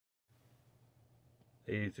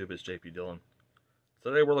Hey YouTube, it's JP Dillon.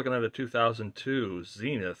 Today we're looking at a 2002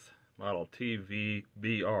 Zenith model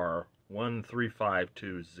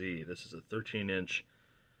TBBR1352Z. This is a 13-inch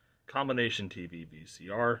combination TV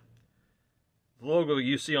VCR. The logo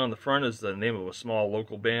you see on the front is the name of a small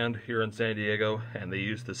local band here in San Diego, and they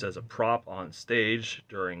use this as a prop on stage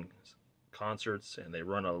during concerts, and they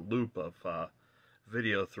run a loop of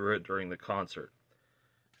video through it during the concert.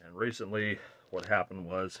 And recently what happened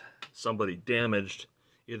was somebody damaged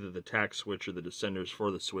either the tact switch or the descenders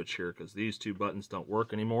for the switch here, because these two buttons don't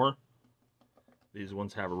work anymore. These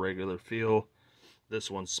ones have a regular feel. This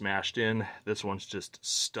one's smashed in. This one's just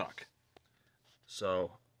stuck.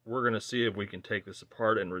 So we're going to see if we can take this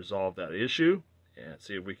apart and resolve that issue and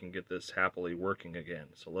see if we can get this happily working again.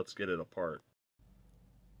 So let's get it apart.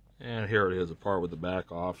 And here it is apart with the back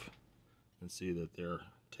off. And see that their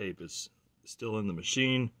tape is still in the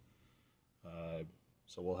machine.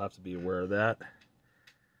 So we'll have to be aware of that.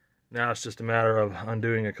 Now it's just a matter of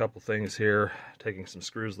undoing a couple things here, taking some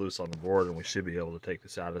screws loose on the board, and we should be able to take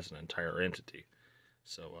this out as an entire entity.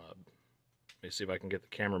 So let me see if I can get the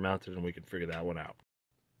camera mounted and we can figure that one out.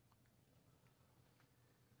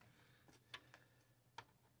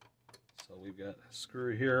 So we've got a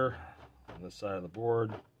screw here on this side of the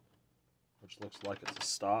board, which looks like it's a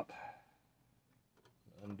stop.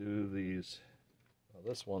 Undo these. Well,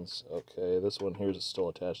 this one's okay. This one here is still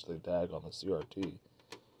attached to the tag on the CRT.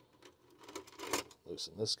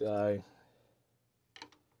 Loosen this guy.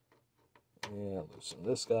 And loosen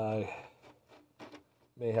this guy.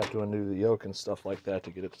 May have to undo the yoke and stuff like that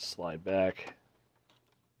to get it to slide back.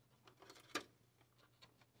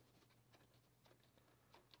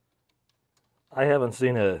 I haven't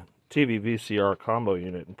seen a TV VCR combo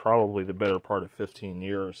unit in probably the better part of 15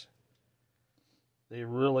 years. They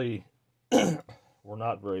really were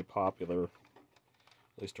not very popular,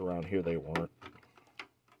 at least around here they weren't.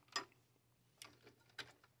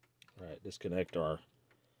 Alright, disconnect our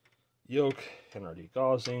yoke and our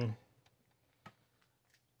degaussing.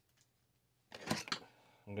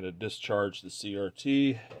 I'm going to discharge the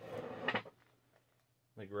CRT. Let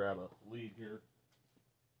me grab a lead here.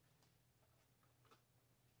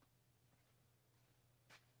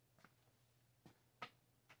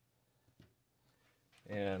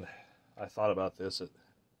 And I thought about this at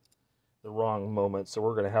the wrong moment, so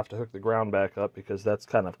we're going to have to hook the ground back up because that's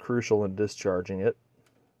kind of crucial in discharging it.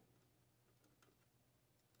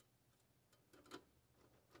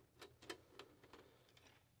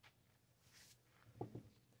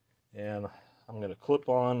 And I'm going to clip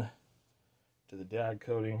on to the dad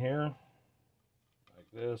coating here, like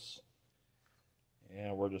this.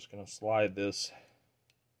 And we're just going to slide this,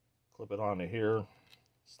 clip it onto here,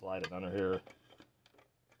 slide it under here.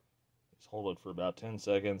 Just hold it for about 10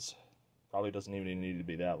 seconds. Probably doesn't even need to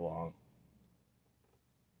be that long.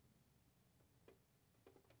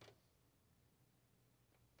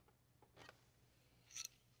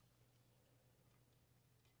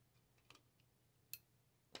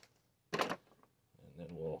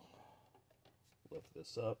 We'll lift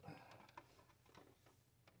this up,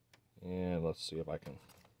 and let's see if I can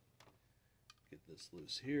get this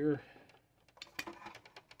loose here.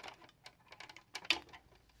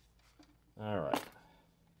 Alright,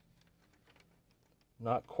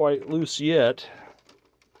 not quite loose yet.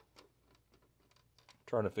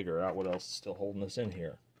 Trying to figure out what else is still holding us in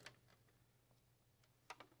here.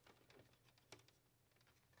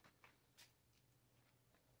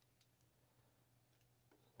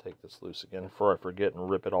 Take this loose again before I forget and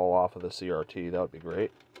rip it all off of the CRT. That would be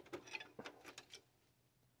great.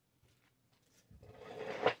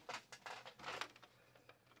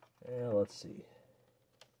 And let's see.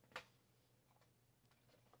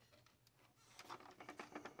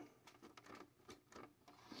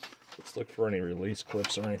 Let's look for any release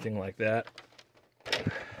clips or anything like that.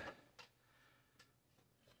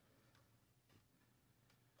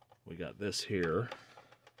 We got this here.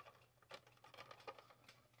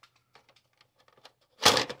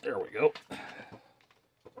 There we go.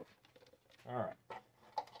 Alright.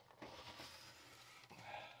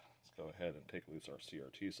 Let's go ahead and take loose our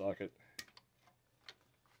CRT socket.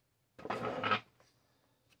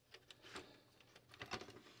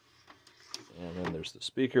 And then there's the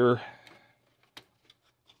speaker.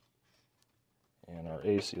 And our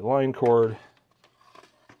AC line cord.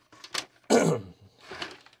 And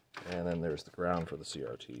then there's the ground for the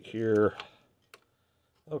CRT here.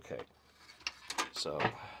 Okay. So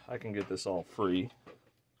I can get this all free.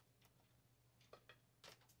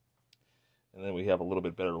 And then we have a little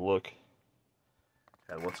bit better look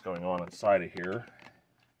at what's going on inside of here.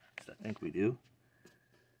 I think we do.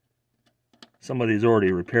 Somebody's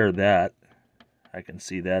already repaired that. I can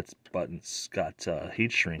see that button's got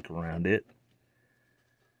heat shrink around it.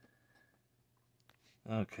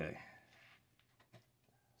 Okay.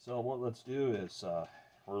 So what let's do is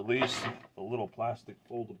release the little plastic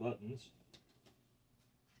fold of buttons.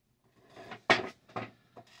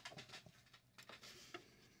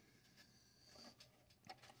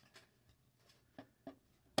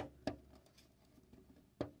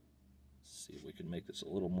 See if we can make this a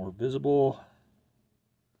little more visible.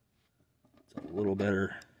 It's a little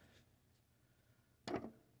better.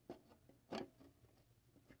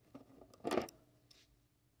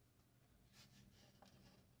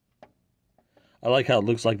 I like how it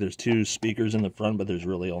looks like there's two speakers in the front, but there's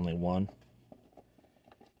really only one.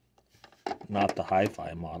 Not the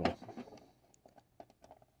hi-fi model.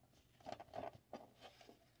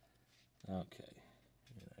 Okay.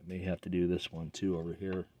 I may have to do this one too over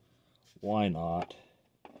here. Why not?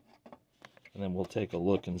 And then we'll take a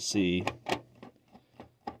look and see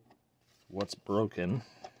what's broken.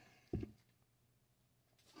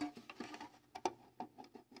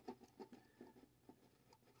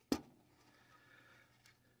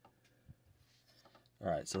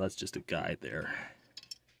 Alright, so that's just a guide there.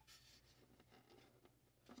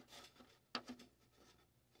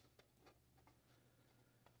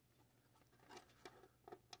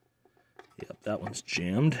 Yep, that one's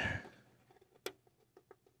jammed.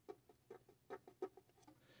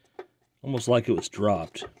 Almost like it was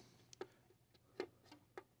dropped.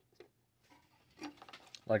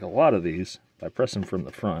 Like a lot of these, if I press them from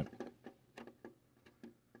the front,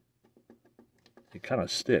 they kind of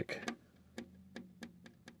stick.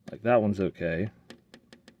 Like that one's okay.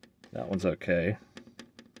 That one's okay.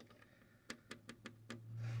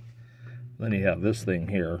 Then you have this thing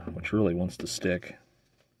here, which really wants to stick.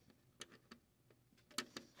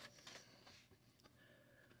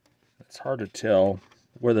 It's hard to tell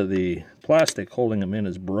whether the plastic holding them in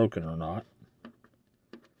is broken or not.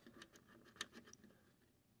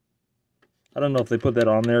 I don't know if they put that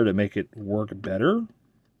on there to make it work better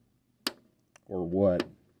or what,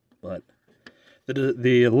 but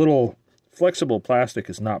the little flexible plastic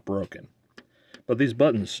is not broken. But these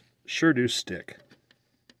buttons sure do stick.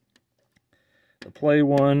 The play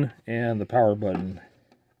one and the power button.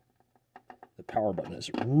 The power button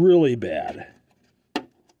is really bad.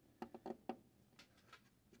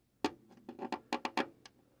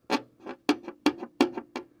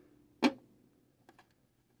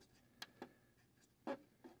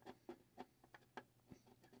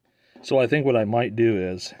 So I think what I might do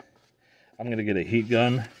is I'm going to get a heat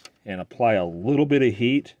gun and apply a little bit of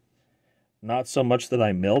heat. Not so much that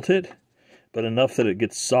I melt it, but enough that it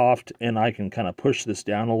gets soft and I can kind of push this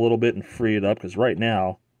down a little bit and free it up, because right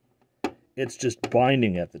now it's just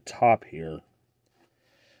binding at the top here.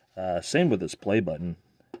 Same with this play button.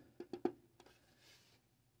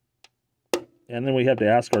 And then we have to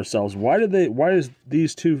ask ourselves, why is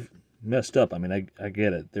these two messed up? I mean, I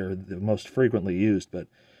get it. They're the most frequently used, but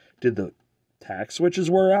did the tack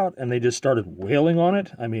switches wear out and they just started wailing on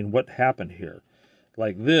it? I mean, what happened here?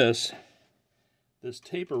 Like this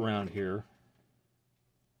tape around here.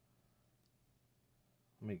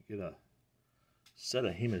 Let me get a set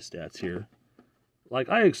of hemostats here. Like,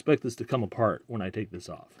 I expect this to come apart when I take this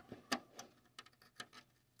off.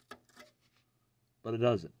 But it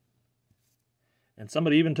doesn't. And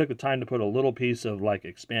somebody even took the time to put a little piece of like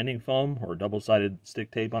expanding foam or double-sided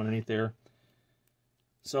stick tape underneath there.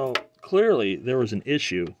 So clearly there was an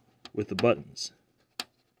issue with the buttons.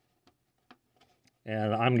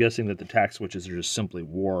 And I'm guessing that the tack switches are just simply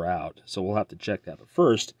wore out. So we'll have to check that. But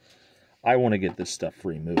first, I want to get this stuff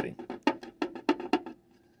free moving.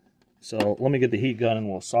 So let me get the heat gun and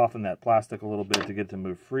we'll soften that plastic a little bit to get it to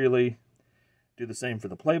move freely. Do the same for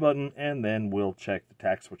the play button, and then we'll check the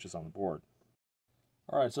tack switches on the board.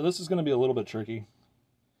 Alright, so this is going to be a little bit tricky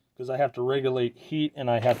because I have to regulate heat and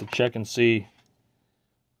I have to check and see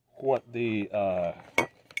what the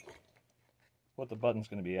button's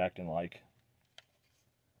going to be acting like.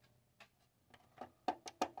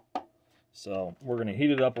 So we're going to heat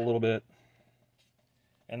it up a little bit,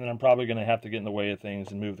 and then I'm probably going to have to get in the way of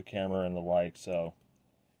things and move the camera and the like. So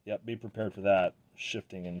yep, be prepared for that,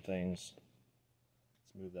 shifting and things.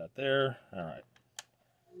 Let's move that there. All right,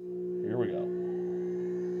 here we go.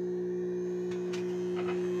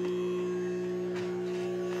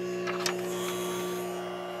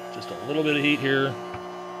 Just a little bit of heat here.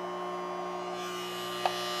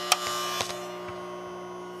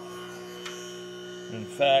 In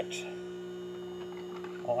fact,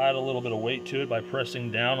 I'll add a little bit of weight to it by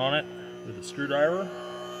pressing down on it with a screwdriver.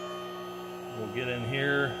 We'll get in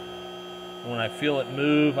here, and when I feel it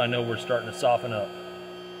move, I know we're starting to soften up.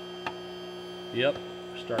 Yep,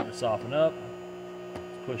 starting to soften up.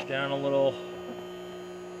 Push down a little.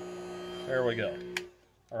 There we go.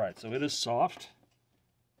 All right, so it is soft.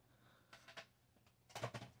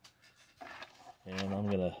 And I'm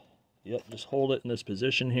gonna, yep, just hold it in this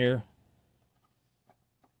position here.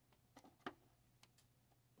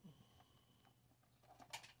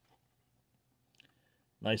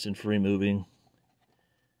 Nice and free moving.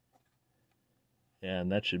 And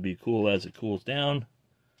that should be cool as it cools down.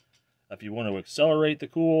 If you want to accelerate the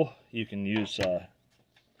cool, you can use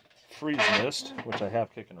freeze mist, which I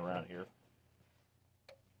have kicking around here.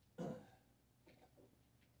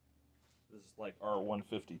 This is like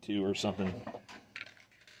R152 or something.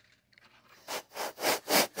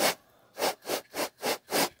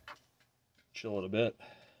 Chill it a bit.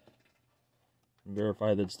 And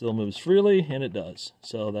verify that it still moves freely, and it does.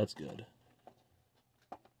 So that's good.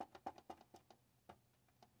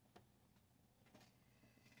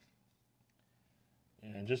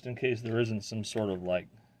 And just in case there isn't some sort of like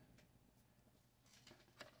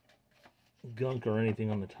gunk or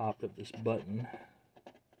anything on the top of this button,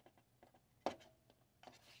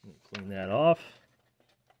 clean that off.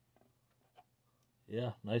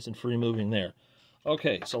 Yeah, nice and free moving there.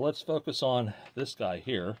 Okay, so let's focus on this guy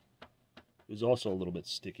here, who's also a little bit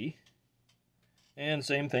sticky. And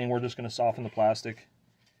same thing, we're just going to soften the plastic,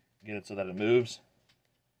 get it so that it moves,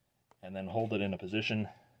 and then hold it in a position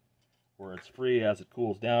where it's free as it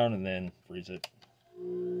cools down, and then freeze it.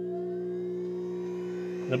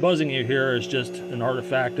 The buzzing you hear is just an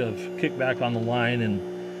artifact of kickback on the line,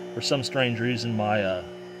 and for some strange reason my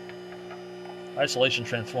isolation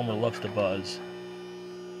transformer loves to buzz.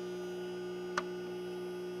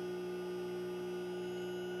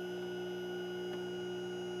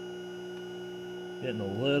 Getting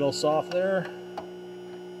a little soft there.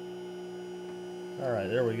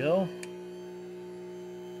 Alright, there we go.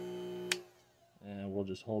 And we'll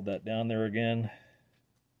just hold that down there again.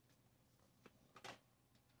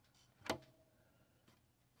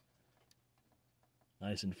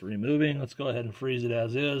 Nice and free moving. Let's go ahead and freeze it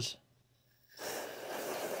as is.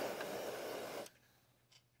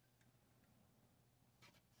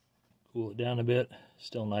 Cool it down a bit.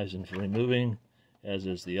 Still nice and free moving, as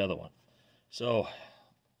is the other one. So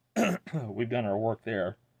we've done our work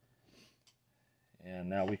there. And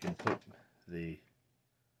now we can put the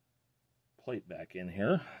plate back in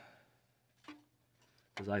here,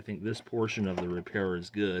 because I think this portion of the repair is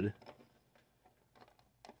good.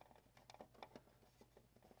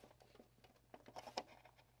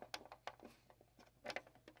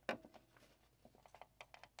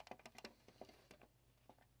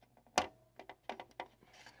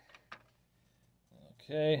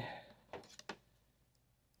 Okay,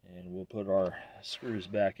 and we'll put our screws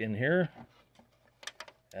back in here,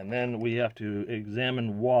 and then we have to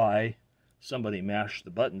examine why somebody mashed the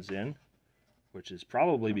buttons in, which is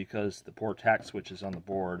probably because the poor tact switches on the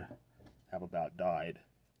board have about died.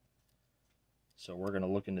 So we're going to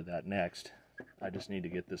look into that next. I just need to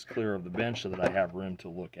get this clear of the bench so that I have room to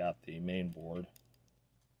look at the main board.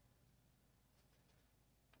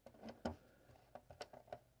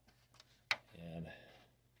 And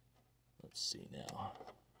let's see now.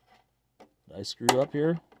 Did I screw up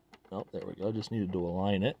here? Oh, there we go. Just needed to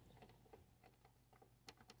align it.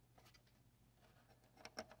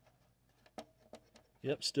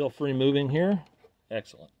 Yep, still free moving here.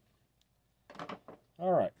 Excellent.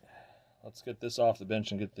 All right, let's get this off the bench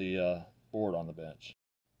and get the board on the bench.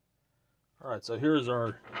 All right, so here's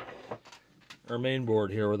our main board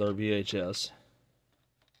here with our VHS.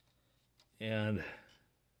 And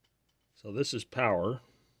so this is power.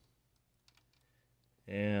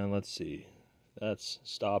 And let's see, that's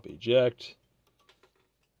stop eject.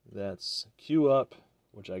 That's cue up,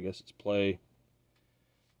 which I guess it's play.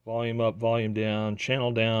 Volume up, volume down,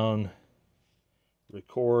 channel down,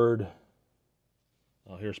 record.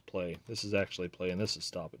 Oh, here's play. This is actually play, and this is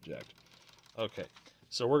stop eject. Okay,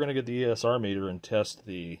 so we're going to get the ESR meter and test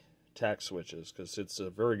the tact switches, because it's a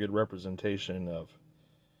very good representation of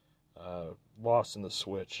loss in the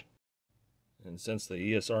switch. And since the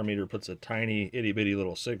ESR meter puts a tiny itty-bitty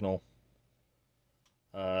little signal,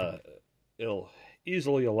 it'll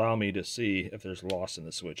easily allow me to see if there's loss in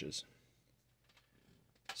the switches.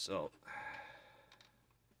 So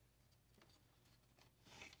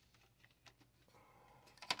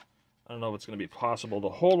I don't know if it's going to be possible to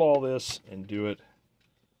hold all this and do it,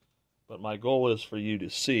 but my goal is for you to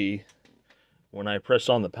see when I press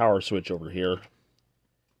on the power switch over here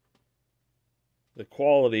the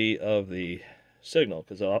quality of the signal,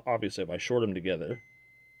 because obviously if I short them together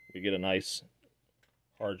we get a nice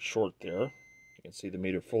hard short there. You can see the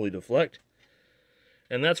meter fully deflect.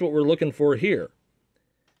 And that's what we're looking for here.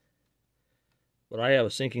 But I have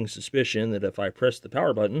a sinking suspicion that if I press the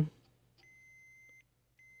power button,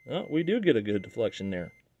 well, we do get a good deflection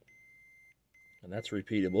there. And that's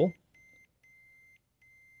repeatable.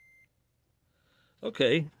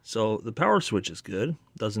 Okay, so the power switch is good.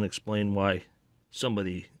 Doesn't explain why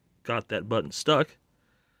somebody got that button stuck.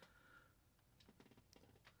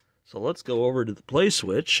 So let's go over to the play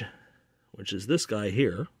switch, which is this guy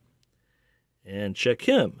here, and check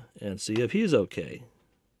him and see if he's okay.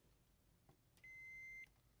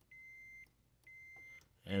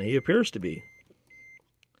 And he appears to be.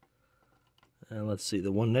 And let's see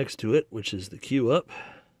the one next to it, which is the cue up.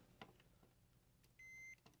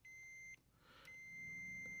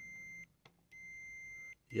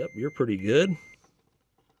 Yep, you're pretty good.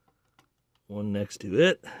 One next to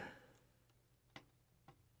it.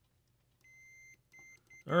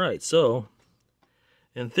 Alright, so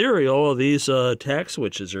in theory, all of these tack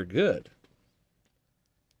switches are good.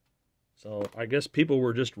 So I guess people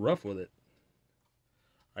were just rough with it.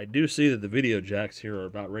 I do see that the video jacks here are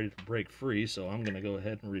about ready to break free, so I'm going to go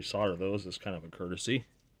ahead and resolder those as kind of a courtesy.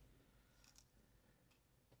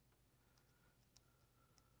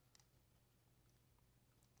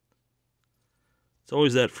 It's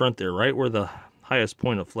always that front there, right where the highest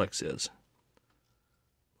point of flex is.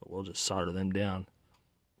 But we'll just solder them down.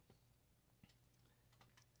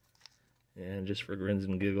 And just for grins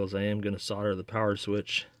and giggles, I am going to solder the power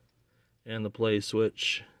switch and the play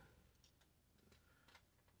switch,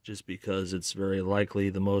 just because it's very likely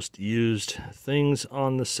the most used things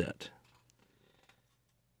on the set.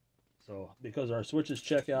 So because our switches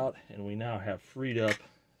check out and we now have freed up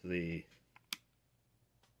the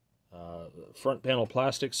front panel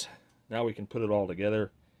plastics, now we can put it all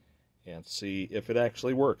together and see if it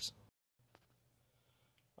actually works.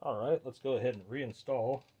 Alright, let's go ahead and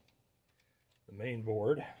reinstall the main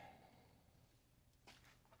board.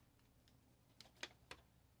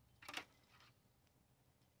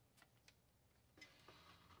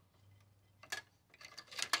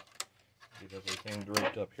 Get everything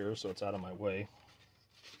draped up here so it's out of my way.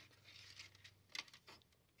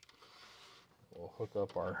 We'll hook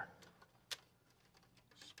up our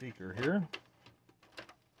speaker here.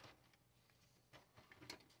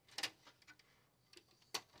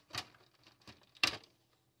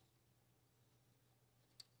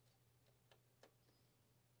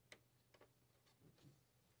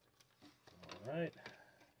 All right.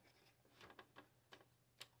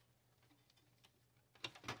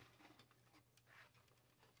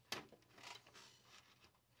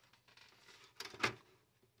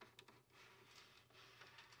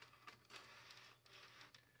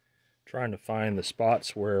 Trying to find the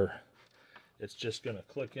spots where it's just going to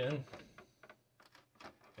click in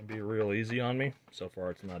and be real easy on me. So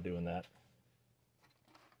far it's not doing that.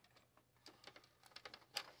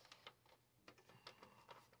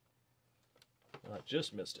 I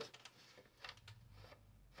just missed it.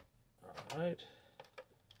 Alright,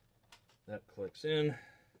 that clicks in,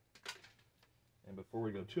 and before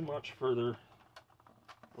we go too much further,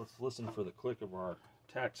 let's listen for the click of our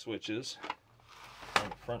tack switches on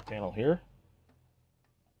the front panel here.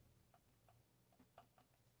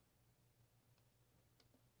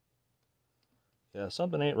 Yeah,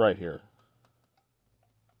 something ain't right here.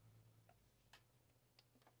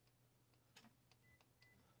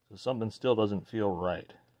 So something still doesn't feel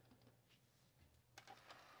right.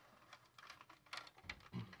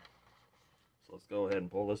 So let's go ahead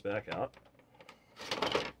and pull this back out.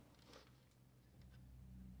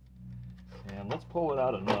 And let's pull it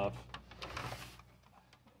out enough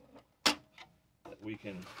that we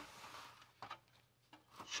can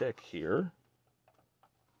check here.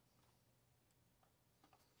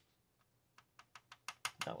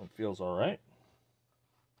 That one feels all right.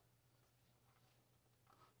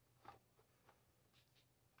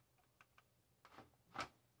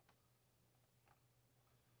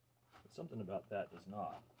 But something about that does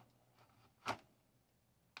not.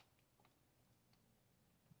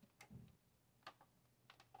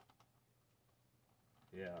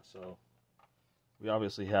 Yeah, so we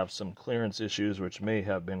obviously have some clearance issues which may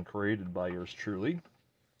have been created by yours truly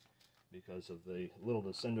because of the little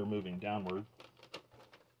descender moving downward.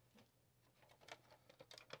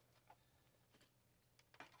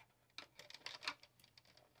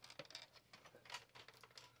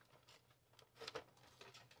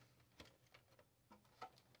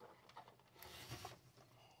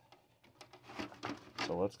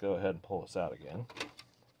 So let's go ahead and pull this out again.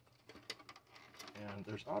 And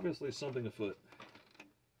there's obviously something afoot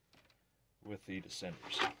with the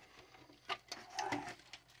descenders.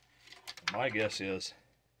 My guess is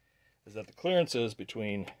is that the clearances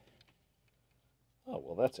between, oh,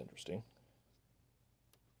 well, that's interesting.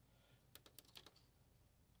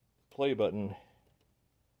 The play button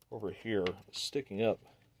over here is sticking up.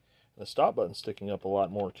 The stop button's sticking up a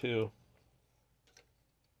lot more too.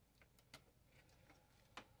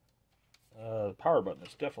 The power button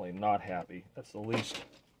is definitely not happy. That's the least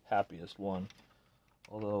happiest one.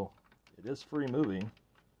 Although it is free moving.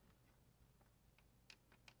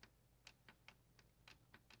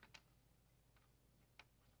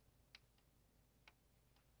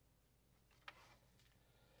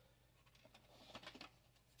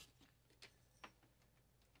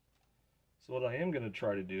 So what I am going to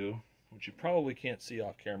try to do, which you probably can't see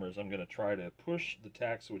off camera, is I'm going to try to push the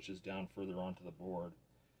tack switches down further onto the board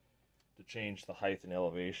to change the height and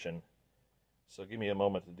elevation. So give me a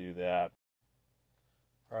moment to do that.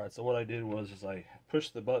 Alright, so what I did was I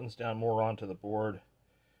pushed the buttons down more onto the board,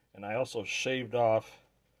 and I also shaved off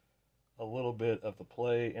a little bit of the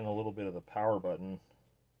play and a little bit of the power button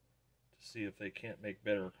to see if they can't make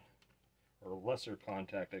better or lesser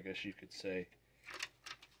contact, I guess you could say.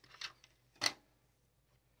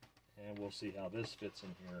 And we'll see how this fits in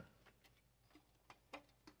here.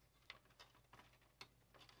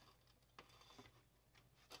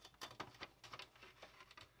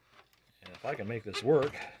 And if I can make this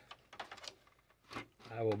work,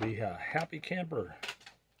 I will be a happy camper.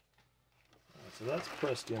 So that's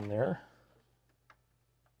pressed in there.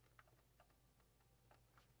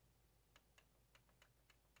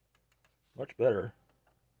 Much better.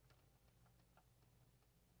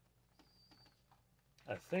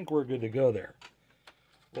 I think we're good to go there.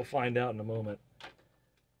 We'll find out in a moment.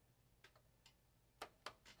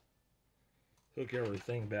 Hook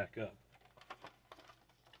everything back up.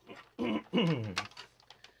 Yep,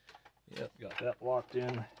 got that locked in.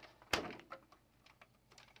 And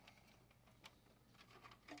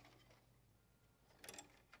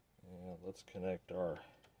let's connect our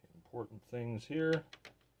important things here.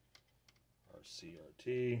 Our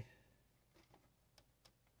CRT.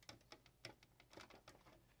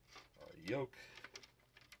 Yoke.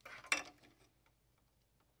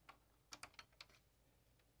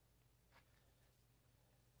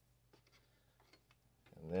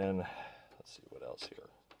 And then let's see what else here.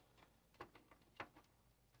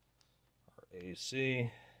 Our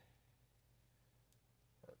AC,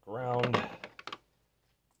 our ground, and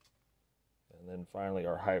then finally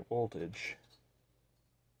our high voltage.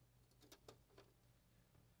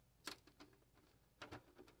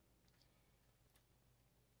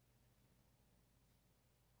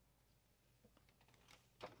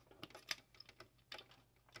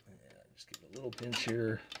 Little pinch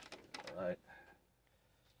here. All right.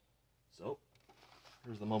 So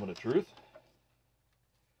here's the moment of truth.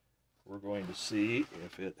 We're going to see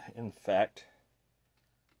if it, in fact,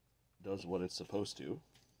 does what it's supposed to.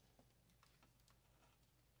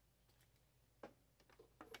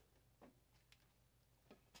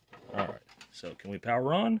 All right. So can we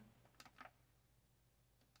power on?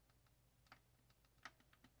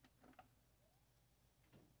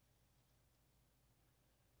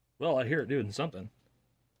 Well, I hear it doing something.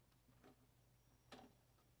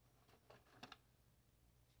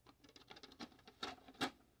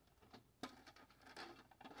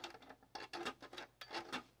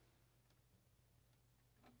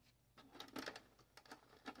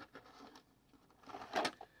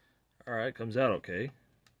 All right, comes out okay.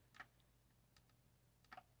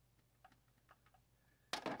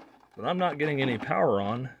 But I'm not getting any power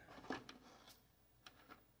on.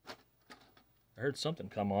 I heard something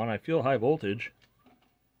come on. I feel high voltage.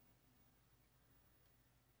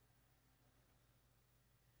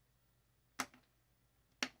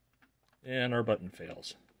 And our button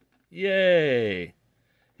fails. Yay!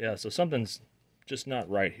 Yeah, so something's just not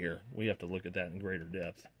right here. We have to look at that in greater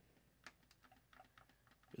depth.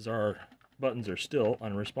 Because our buttons are still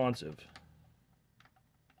unresponsive.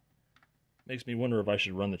 Makes me wonder if I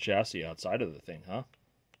should run the chassis outside of the thing, huh?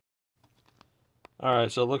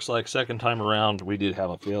 Alright, so it looks like second time around we did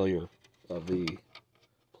have a failure of the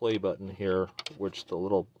play button here, which the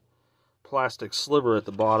little plastic sliver at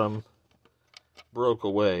the bottom broke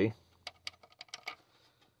away.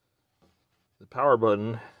 The power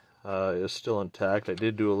button is still intact. I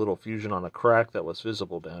did do a little fusion on a crack that was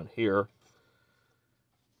visible down here,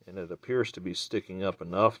 and it appears to be sticking up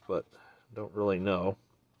enough, but don't really know.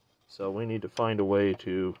 So we need to find a way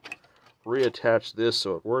to reattach this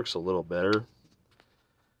so it works a little better.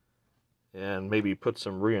 And maybe put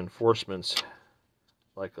some reinforcements,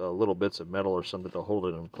 like little bits of metal or something to hold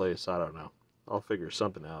it in place. I don't know. I'll figure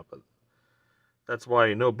something out, but that's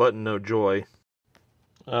why no button, no joy.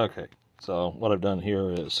 Okay, so what I've done here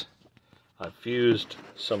is I've fused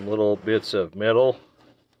some little bits of metal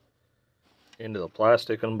into the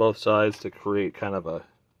plastic on both sides to create kind of a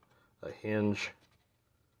hinge.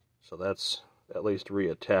 So that's at least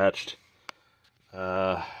reattached.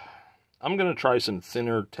 I'm going to try some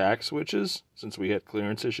thinner tack switches since we had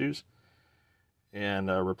clearance issues, and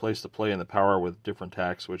replace the play and the power with different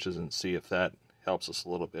tack switches and see if that helps us a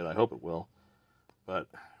little bit. I hope it will, but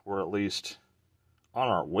we're at least on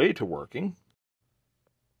our way to working.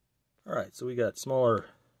 Alright, so we got smaller,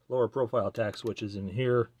 lower profile tack switches in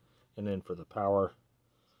here, and then for the power.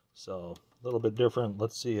 So a little bit different.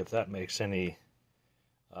 Let's see if that makes any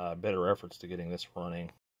better efforts to getting this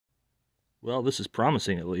running. Well, this is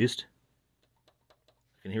promising at least.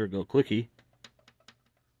 I can hear it go clicky.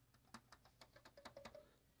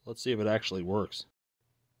 Let's see if it actually works.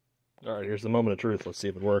 Alright, here's the moment of truth. Let's see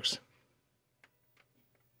if it works.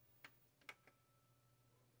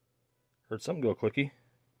 Heard something go clicky.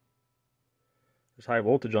 There's high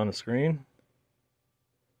voltage on the screen.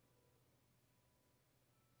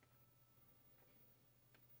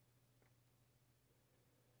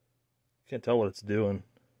 Can't tell what it's doing.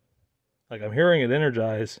 Like, I'm hearing it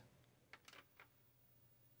energize.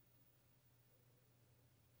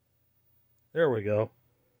 There we go.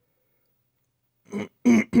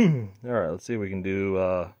 Alright, let's see if we can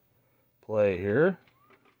do play here.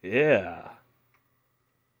 Yeah.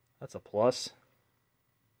 That's a plus.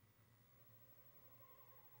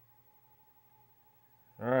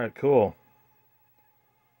 Alright, cool.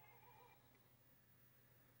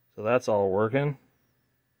 So that's all working.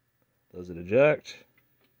 Does it eject?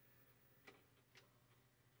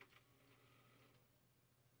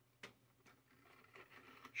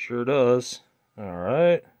 Sure does.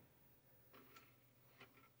 Alright.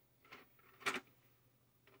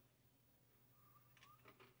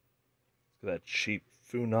 That cheap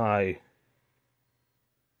Funai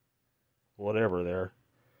whatever there.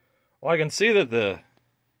 Well, I can see that the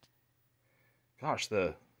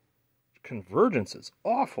convergence is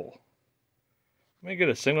awful. Let me get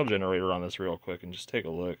a signal generator on this real quick and just take a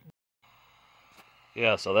look.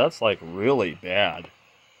 Yeah, so that's like really bad.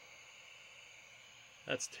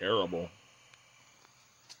 That's terrible.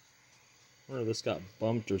 I wonder if this got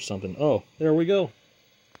bumped or something. Oh, there we go.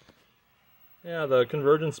 Yeah, the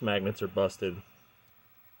convergence magnets are busted.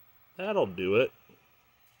 That'll do it.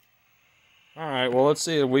 Alright, well, let's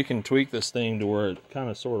see if we can tweak this thing to where it kind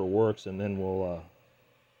of sort of works, and then we'll,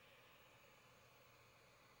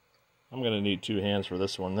 I'm going to need 2 hands for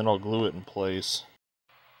this one, then I'll glue it in place.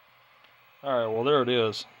 Alright, well, there it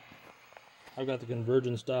is. I've got the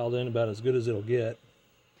convergence dialed in about as good as it'll get.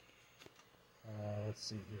 Let's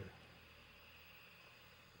see here.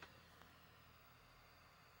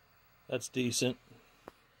 That's decent.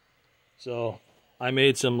 So I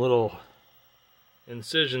made some little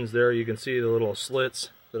incisions there. You can see the little slits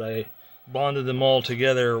that I bonded them all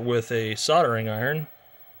together with a soldering iron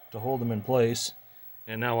to hold them in place.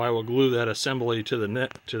 And now I will glue that assembly to the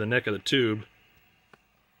neck of the tube,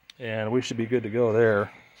 and we should be good to go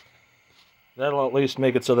there. That'll at least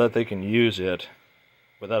make it so that they can use it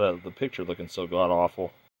without the picture looking so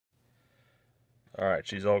god-awful. Alright,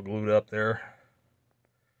 she's all glued up there.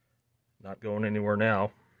 Not going anywhere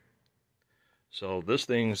now. So this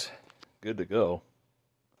thing's good to go.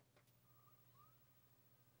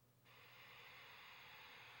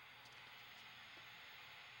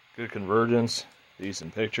 Good convergence,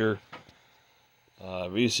 decent picture.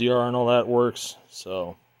 VCR and all that works.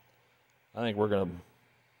 So I think we're going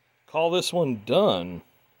to call this one done.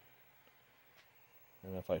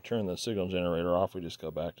 And if I turn the signal generator off, we just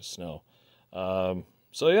go back to snow.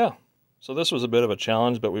 So yeah. So this was a bit of a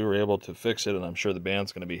challenge, but we were able to fix it, and I'm sure the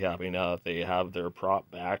band's going to be happy now that they have their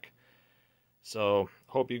prop back. So,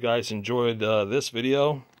 hope you guys enjoyed this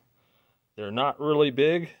video. They're not really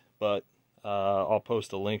big, but I'll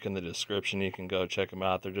post a link in the description. You can go check them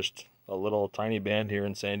out. They're just a little tiny band here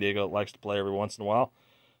in San Diego that likes to play every once in a while.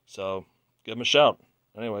 So, give them a shout.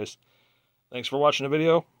 Anyways, thanks for watching the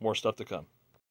video. More stuff to come.